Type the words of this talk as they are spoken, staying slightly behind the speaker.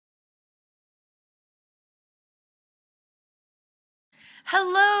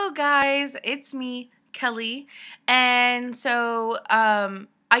Hello guys, it's me, Kelly, and so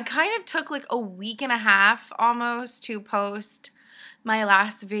I kind of took like a week and a half almost to post my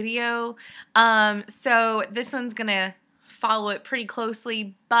last video, so this one's gonna follow it pretty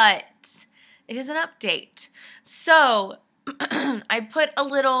closely, but it is an update. So I put a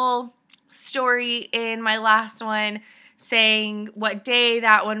little story in my last one saying what day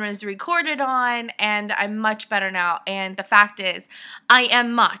that one was recorded on, and I'm much better now. And the fact is, I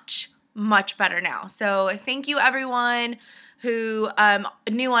am much better now. So thank you everyone who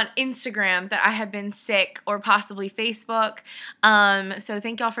knew on Instagram that I have been sick, or possibly Facebook. So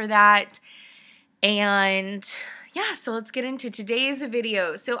thank y'all for that. And yeah, so let's get into today's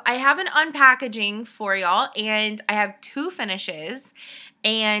video. So I have an unpackaging for y'all, and I have two finishes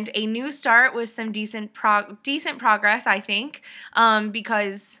and a new start with some decent progress, I think,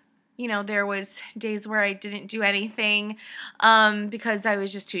 because, you know, there was days where I didn't do anything because I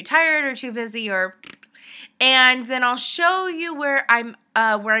was just too tired or too busy, and then I'll show you where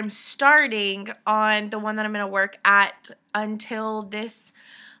I'm starting on the one that I'm going to work at until this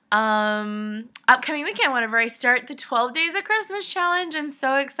upcoming weekend, whenever I start the 12 Days of Christmas challenge. I'm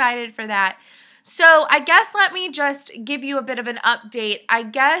so excited for that. So I guess let me just give you a bit of an update. I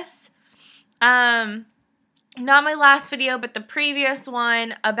guess, not my last video, but the previous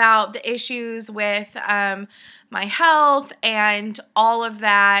one about the issues with my health and all of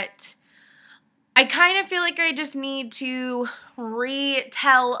that. I kind of feel like I just need to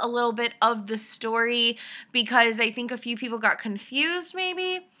retell a little bit of the story because I think a few people got confused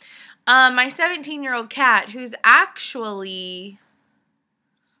maybe. My 17-year-old cat, who's actually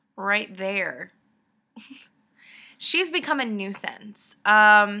right there, she's become a nuisance.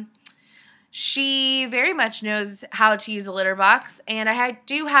 She very much knows how to use a litter box, and I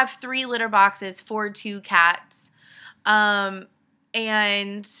do have 3 litter boxes for 2 cats, and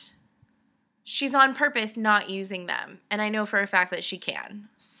she's on purpose not using them, and I know for a fact that she can.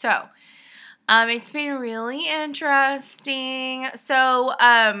 So it's been really interesting. So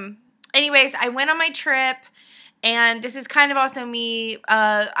anyways, I went on my trip, and this is kind of also me.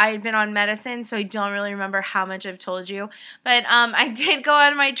 I had been on medicine, so I don't really remember how much I've told you. But I did go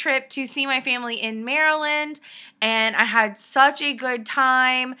on my trip to see my family in Maryland, and I had such a good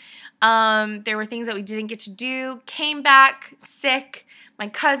time. There were things that we didn't get to do. Came back sick. My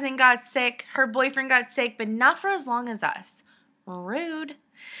cousin got sick. Her boyfriend got sick, but not for as long as us. Rude.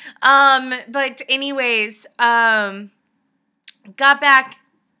 But anyways, got back,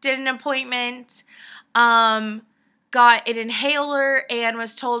 did an appointment, got an inhaler, and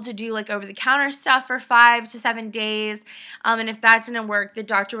was told to do like over-the-counter stuff for 5 to 7 days. And if that didn't work, the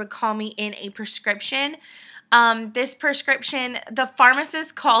doctor would call me in a prescription. This prescription, the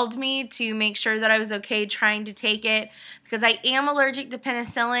pharmacist called me to make sure that I was okay trying to take it because I am allergic to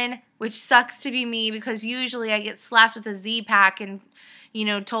penicillin, which sucks to be me because usually I get slapped with a Z-Pack and, you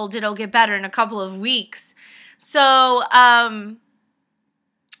know, told it'll get better in a couple of weeks. So,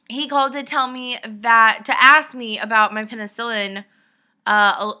 he called to tell me to ask me about my penicillin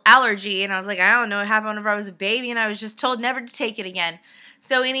allergy, and I was like, I don't know what happened whenever I was a baby, and I was just told never to take it again.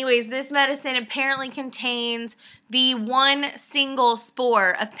 So anyways, this medicine apparently contains the one single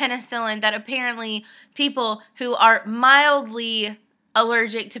spore of penicillin that apparently people who are mildly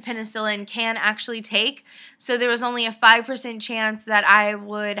allergic to penicillin can actually take. So there was only a 5% chance that I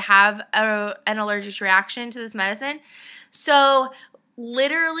would have an allergic reaction to this medicine. So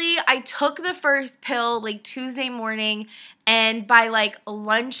literally, I took the first pill like Tuesday morning, and by like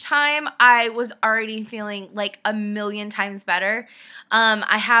lunchtime, I was already feeling like a million times better.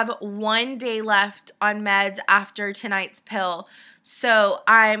 I have 1 day left on meds after tonight's pill, so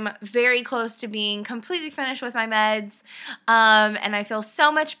I'm very close to being completely finished with my meds, and I feel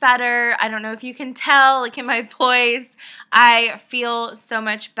so much better. I don't know if you can tell, like in my voice, I feel so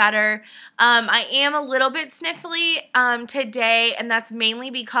much better. I am a little bit sniffly today, and that's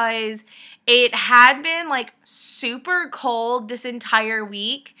mainly because it had been like super cold this entire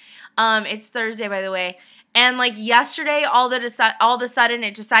week. It's Thursday, by the way. And like yesterday, all of a sudden,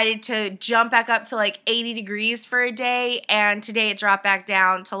 it decided to jump back up to like 80 degrees for a day, and today it dropped back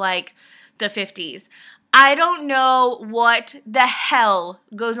down to like the 50s. I don't know what the hell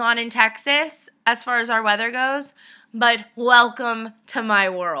goes on in Texas as far as our weather goes, but welcome to my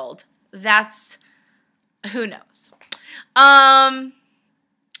world. That's, who knows.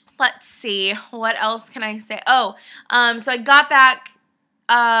 Let's see, what else can I say? Oh, so I got back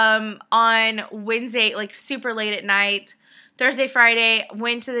on Wednesday, like super late at night. Thursday, Friday,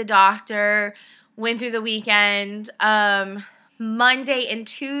 went to the doctor, went through the weekend. Monday and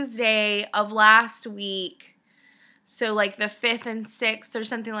Tuesday of last week, So like the 5th and 6th or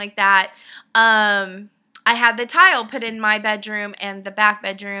something like that. I had the tile put in my bedroom and the back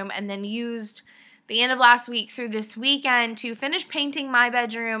bedroom, and then used the end of last week through this weekend to finish painting my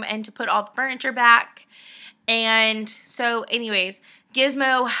bedroom and to put all the furniture back. And so anyways,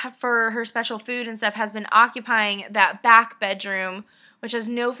 Gizmo, for her special food and stuff, has been occupying that back bedroom, which has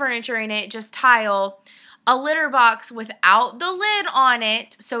no furniture in it, just tile, a litter box without the lid on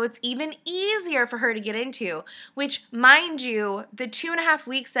it, so it's even easier for her to get into, which, mind you, the 2.5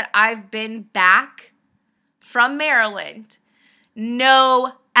 weeks that I've been back from Maryland,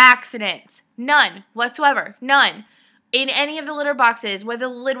 no accidents. None whatsoever. None. In any of the litter boxes, whether the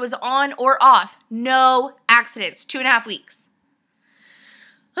lid was on or off, no accidents. 2.5 weeks.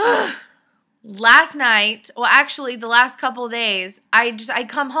 Last night, well, actually the last couple of days, I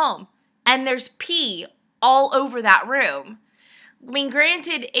come home and there's pee all over that room. I mean,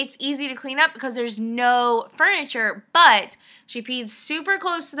 granted, it's easy to clean up because there's no furniture, but she peed super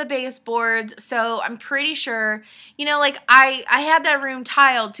close to the baseboards, so I'm pretty sure, you know, like, I had that room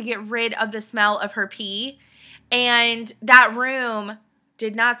tiled to get rid of the smell of her pee, and that room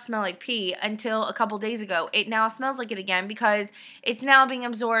did not smell like pee until a couple days ago. It now smells like it again because it's now being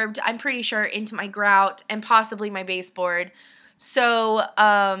absorbed, I'm pretty sure, into my grout and possibly my baseboard. So,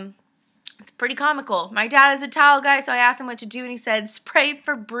 it's pretty comical. My dad is a towel guy, so I asked him what to do, and he said, spray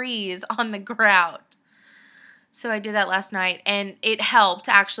Febreze on the grout. So I did that last night, and it helped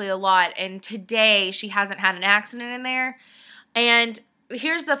actually a lot. And today, she hasn't had an accident in there. And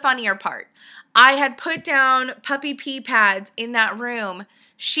here's the funnier part. I had put down puppy pee pads in that room.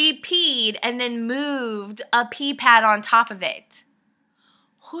 She peed and then moved a pee pad on top of it.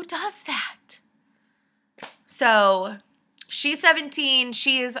 Who does that? So she's 17.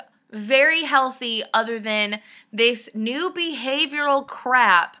 She is very healthy, other than this new behavioral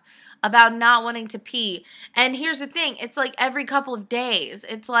crap about not wanting to pee. And here's the thing, it's like every couple of days.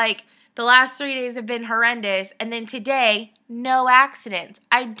 It's like the last 3 days have been horrendous, and then today, no accidents.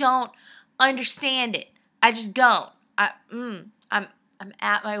 I don't understand it. I just don't. I'm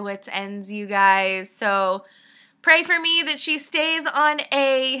at my wits' ends, you guys. So pray for me that she stays on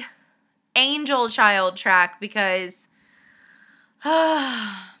a angel child track, because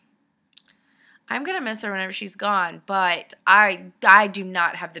I'm going to miss her whenever she's gone, but I do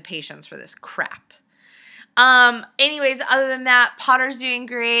not have the patience for this crap. Anyways, other than that, Potter's doing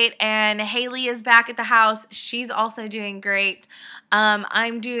great, and Haley is back at the house. She's also doing great.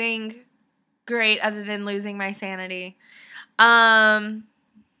 I'm doing great, other than losing my sanity. Alright,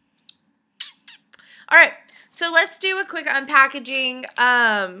 so let's do a quick unpackaging.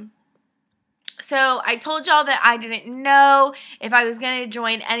 So I told y'all that I didn't know if I was going to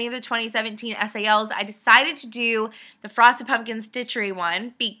join any of the 2017 SALs. I decided to do the Frosted Pumpkin Stitchery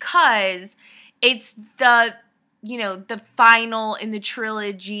one because it's the, you know, the final in the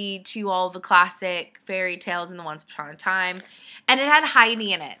trilogy to all the classic fairy tales and the Once Upon a Time. And it had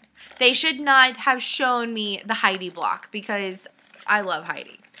Heidi in it. They should not have shown me the Heidi block because I love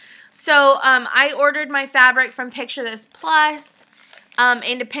Heidi. So I ordered my fabric from Picture This Plus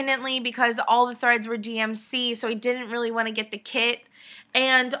independently because all the threads were DMC, so I didn't really want to get the kit.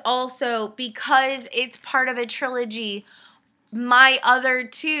 And also because it's part of a trilogy, my other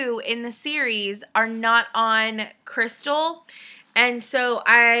two in the series are not on Crystal. And so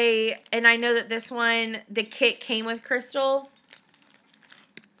I know that this one, the kit came with Crystal.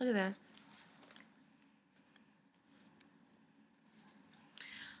 Look at this.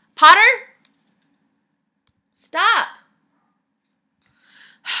 Potter? Stop.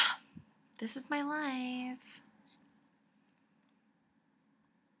 This is my life.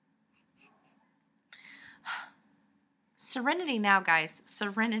 Serenity now, guys.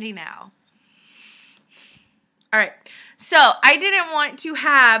 Serenity now. Alright, so I didn't want to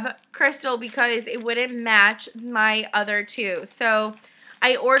have Crystal because it wouldn't match my other two. So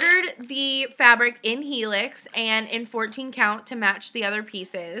I ordered the fabric in Helix and in 14 count to match the other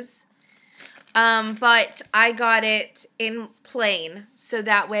pieces. But I got it in plain, so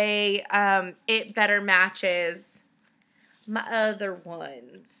that way it better matches my other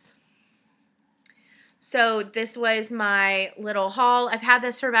ones. So this was my little haul. I've had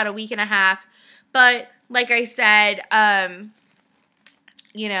this for about a week and a half, but like I said,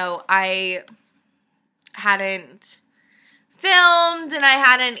 you know, I hadn't filmed and I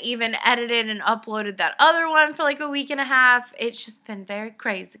hadn't even edited and uploaded that other one for like a week and a half. It's just been very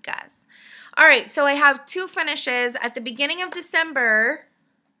crazy, guys. Alright, so I have two finishes. At the beginning of December,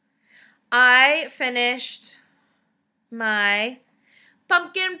 I finished my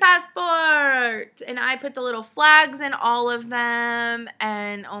pumpkin passport. And I put the little flags in all of them.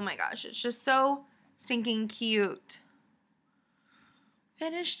 And oh my gosh, it's just so Stinking cute.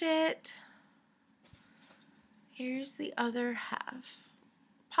 Finished it. Here's the other half.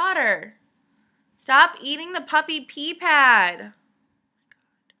 Potter, stop eating the puppy pee pad.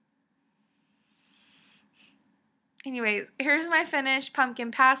 Anyways, here's my finished pumpkin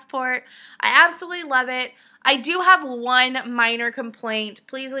passport. I absolutely love it. I do have one minor complaint.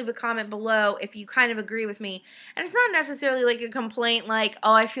 Please leave a comment below if you kind of agree with me. And it's not necessarily like a complaint like,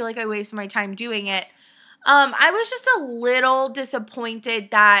 oh, I feel like I wasted my time doing it. I was just a little disappointed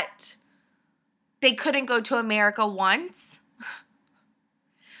that they couldn't go to America once.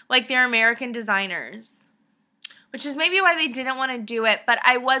 Like, they're American designers. Which is maybe why they didn't want to do it. But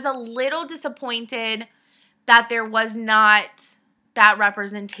I was a little disappointed that there was not that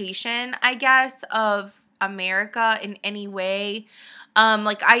representation, I guess, of America in any way.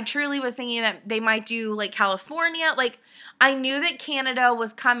 Like, I truly was thinking that they might do, like, California. Like, I knew that Canada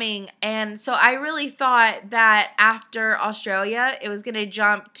was coming, and so I really thought that after Australia, it was going to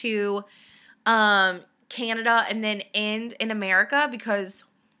jump to Canada and then end in America because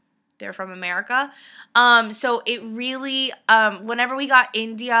they're from America. So it really, whenever we got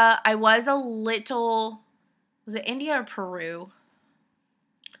India, I was a little... Was it India or Peru?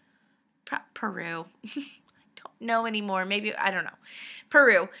 Peru. I don't know anymore. Maybe, I don't know.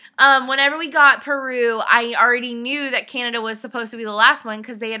 Peru. Whenever we got Peru, I already knew that Canada was supposed to be the last one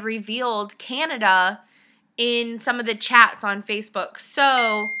because they had revealed Canada in some of the chats on Facebook.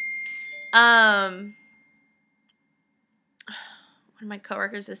 So, one of my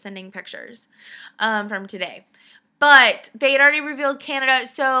coworkers is sending pictures from today. But they had already revealed Canada,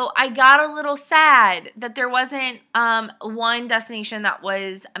 so I got a little sad that there wasn't one destination that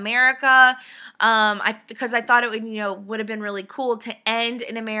was America. Because I thought it would, would have been really cool to end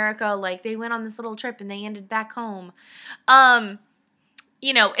in America. Like, they went on this little trip and they ended back home. And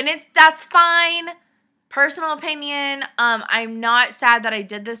that's fine. Personal opinion. I'm not sad that I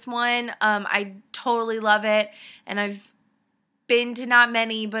did this one. I totally love it, and I've been to not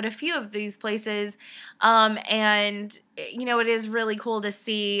many, but a few of these places, and it is really cool to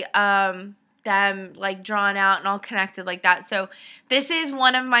see them like drawn out and all connected like that. So this is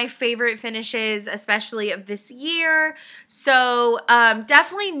one of my favorite finishes, especially of this year. So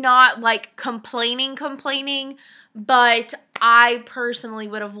definitely not like complaining, but I personally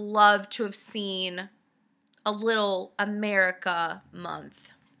would have loved to have seen a little America month.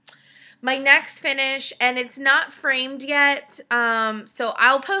 My next finish, and it's not framed yet, so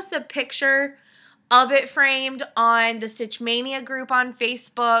I'll post a picture of it framed on the Stitch Mania group on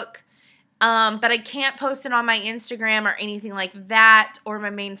Facebook, but I can't post it on my Instagram or anything like that, or my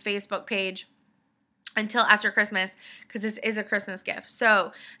main Facebook page until after Christmas, because this is a Christmas gift.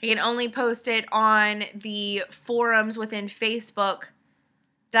 So I can only post it on the forums within Facebook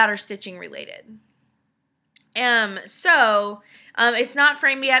that are stitching related. It's not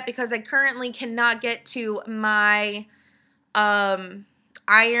framed yet because I currently cannot get to my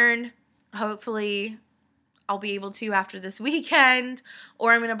iron. Hopefully I'll be able to after this weekend,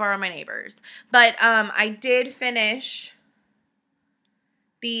 or I'm going to borrow my neighbor's. But I did finish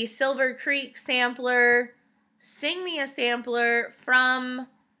the Silver Creek sampler, Sing Me a sampler from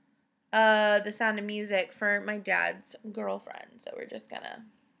The Sound of Music for my dad's girlfriend. So we're just going to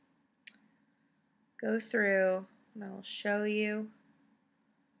go through and I'll show you.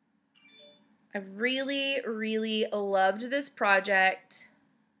 I really, really loved this project.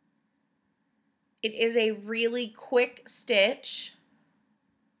 It is a really quick stitch.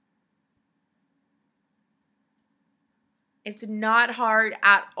 It's not hard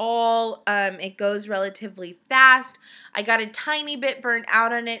at all. It goes relatively fast. I got a tiny bit burnt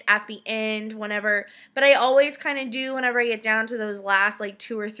out on it at the end but I always kind of do whenever I get down to those last like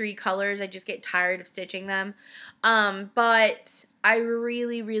 2 or 3 colors. I just get tired of stitching them. But I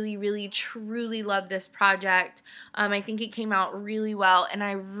really, really, really, truly love this project. I think it came out really well, and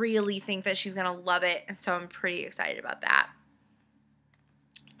I really think that she's going to love it, and so I'm pretty excited about that.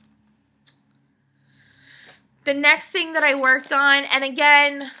 The next thing that I worked on, and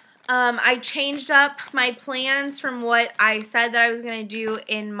again, I changed up my plans from what I said that I was going to do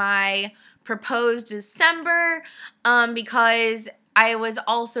in my proposed December, because I was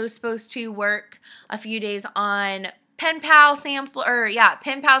also supposed to work a few days on Pen Pal sampler,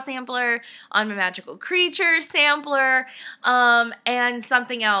 on my Magical Creatures sampler, and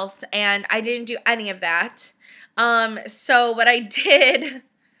something else, and I didn't do any of that. So what I did...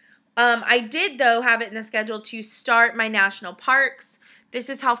 I did, though, have it in the schedule to start my national parks. This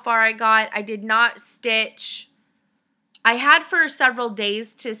is how far I got. I did not stitch. I had for several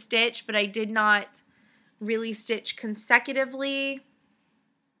days to stitch, but I did not really stitch consecutively.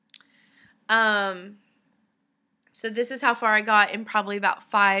 So this is how far I got in probably about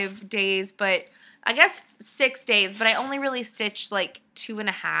 5 days, but I guess 6 days, but I only really stitched like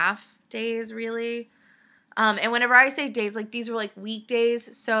 2.5 days really. And whenever I say days, like these were like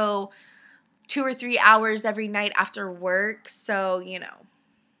weekdays, so 2 or 3 hours every night after work, so you know,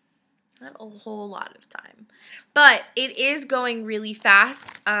 not a whole lot of time. But it is going really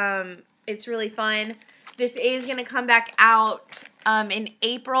fast. It's really fun. This is going to come back out in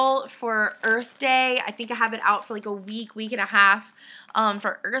April for Earth Day. I think I have it out for like a week, week and a half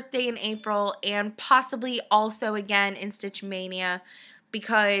for Earth Day in April, and possibly also again in Stitch Mania,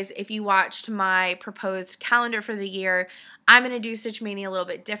 because if you watched my proposed calendar for the year, I'm going to do Stitch Mania a little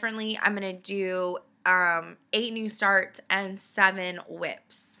bit differently. I'm going to do 8 new starts and 7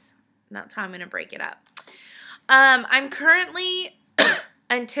 whips. That's how I'm going to break it up. I'm currently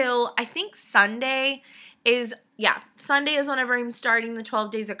until I think Sunday is whenever I'm starting the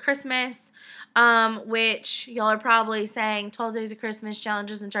 12 Days of Christmas, which y'all are probably saying 12 Days of Christmas challenge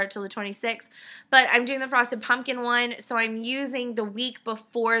doesn't start till the 26th, but I'm doing the Frosted Pumpkin one, so I'm using the week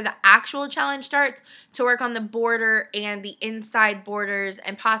before the actual challenge starts to work on the border and the inside borders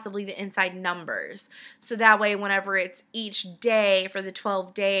and possibly the inside numbers. So that way whenever it's each day for the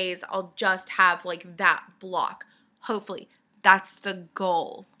 12 days, I'll just have like that block. Hopefully. That's the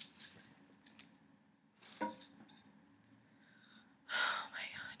goal.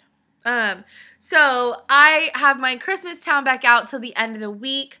 So I have my Christmas town back out till the end of the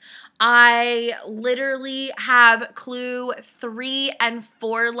week. I literally have clue 3 and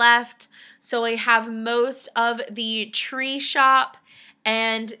 4 left. So I have most of the tree shop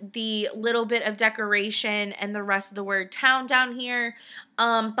and the little bit of decoration and the rest of the word town down here.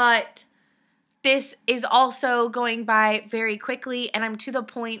 But this is also going by very quickly, and I'm to the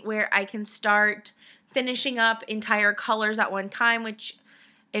point where I can start finishing up entire colors at one time, which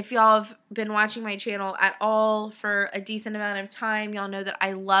if y'all have been watching my channel at all for a decent amount of time, y'all know that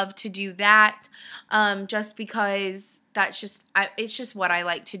I love to do that, just because it's just what I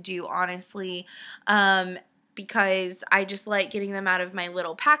like to do, honestly, because I just like getting them out of my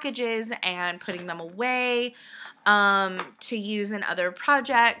little packages and putting them away to use in other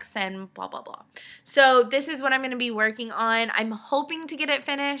projects and blah, blah, blah. So this is what I'm going to be working on. I'm hoping to get it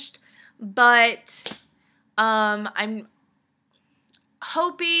finished, but I'm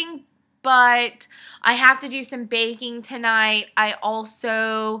hoping, but I have to do some baking tonight. I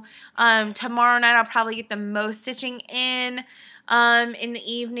also, tomorrow night I'll probably get the most stitching in the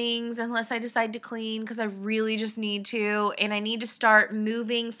evenings, unless I decide to clean, because I really just need to, and I need to start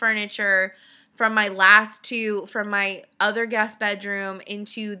moving furniture from my from my other guest bedroom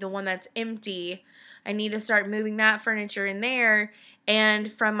into the one that's empty. I need to start moving that furniture in there,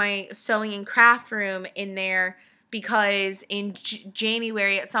 and from my sewing and craft room in there, because in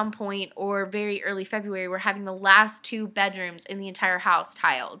January at some point or very early February, we're having the last 2 bedrooms in the entire house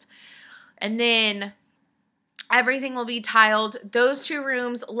tiled. And then everything will be tiled. Those 2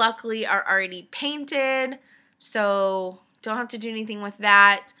 rooms, luckily, are already painted, so don't have to do anything with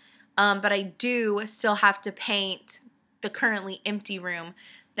that. But I do still have to paint the currently empty room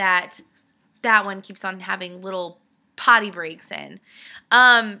that one keeps on having little potty breaks in.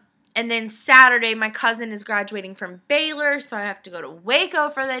 And then Saturday, my cousin is graduating from Baylor, so I have to go to Waco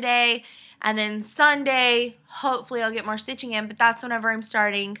for the day. And then Sunday, hopefully I'll get more stitching in, but that's whenever I'm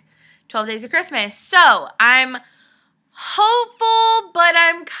starting 12 Days of Christmas. So I'm hopeful, but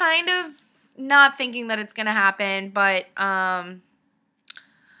I'm kind of not thinking that it's going to happen. But I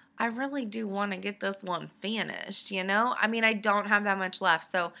really do want to get this one finished, you know? I mean, I don't have that much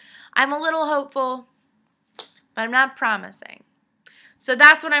left, so I'm a little hopeful, but I'm not promising. So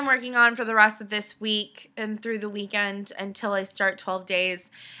that's what I'm working on for the rest of this week and through the weekend until I start 12 days.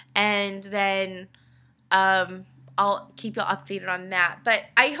 And then I'll keep y'all updated on that. But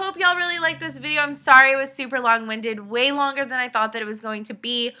I hope y'all really like this video. I'm sorry it was super long-winded, way longer than I thought that it was going to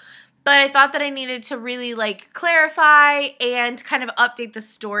be. But I thought that I needed to really like clarify and kind of update the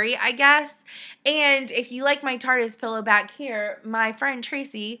story, I guess. And if you like my TARDIS pillow back here, my friend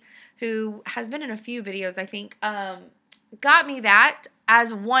Tracy, who has been in a few videos, I think, got me that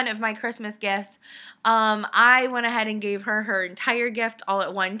as one of my Christmas gifts. I went ahead and gave her her entire gift all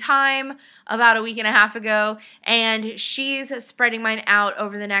at one time about a week and a half ago, and she's spreading mine out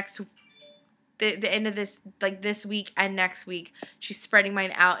over the next the end of this week and next week. She's spreading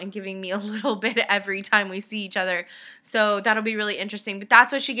mine out and giving me a little bit every time we see each other. So that'll be really interesting. But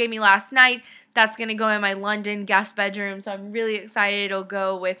that's what she gave me last night. That's going to go in my London guest bedroom. So I'm really excited. It'll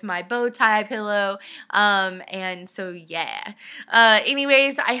go with my bow tie pillow. And so, yeah.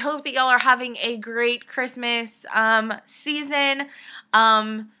 Anyways, I hope that y'all are having a great Christmas season.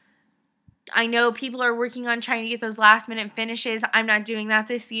 I know people are working on trying to get those last minute finishes. I'm not doing that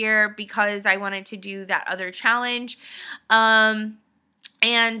this year because I wanted to do that other challenge. And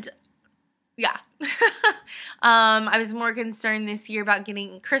yeah. I was more concerned this year about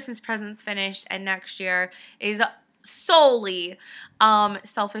getting Christmas presents finished, and next year is solely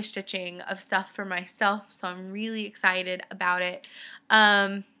selfish stitching of stuff for myself, so I'm really excited about it.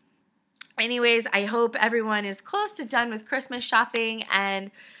 Anyways, I hope everyone is close to done with Christmas shopping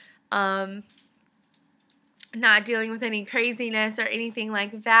and not dealing with any craziness or anything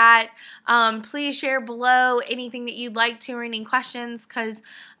like that. Please share below anything that you'd like to or any questions, because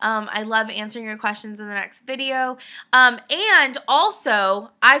I love answering your questions in the next video. And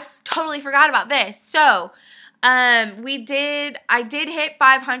also, I totally forgot about this. So, I did hit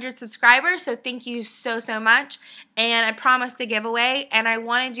 500 subscribers, so thank you so much, and I promised a giveaway, and I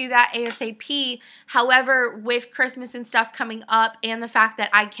want to do that ASAP. However, with Christmas and stuff coming up, and the fact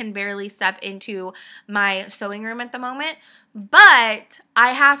that I can barely step into my sewing room at the moment, but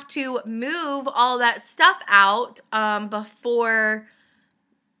I have to move all that stuff out, before,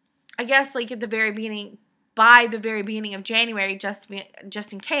 I guess, like at the very beginning, by the very beginning of January, just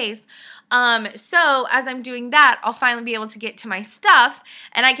in case. So as I'm doing that, I'll finally be able to get to my stuff,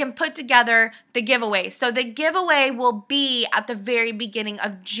 and I can put together the giveaway. So the giveaway will be at the very beginning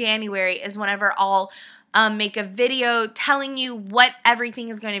of January is whenever I'll make a video telling you what everything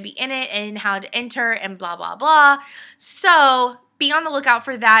is going to be in it and how to enter and blah, blah, blah. So be on the lookout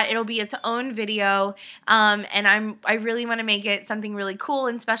for that. It'll be its own video, and I really want to make it something really cool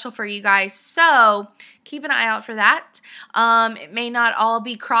and special for you guys, so keep an eye out for that. It may not all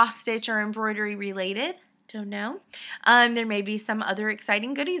be cross-stitch or embroidery related. Don't know. There may be some other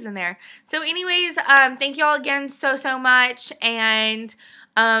exciting goodies in there. So anyways, thank you all again so much, and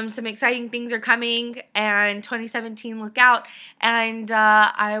some exciting things are coming, and 2017, look out, and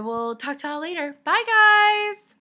I will talk to y'all later. Bye, guys!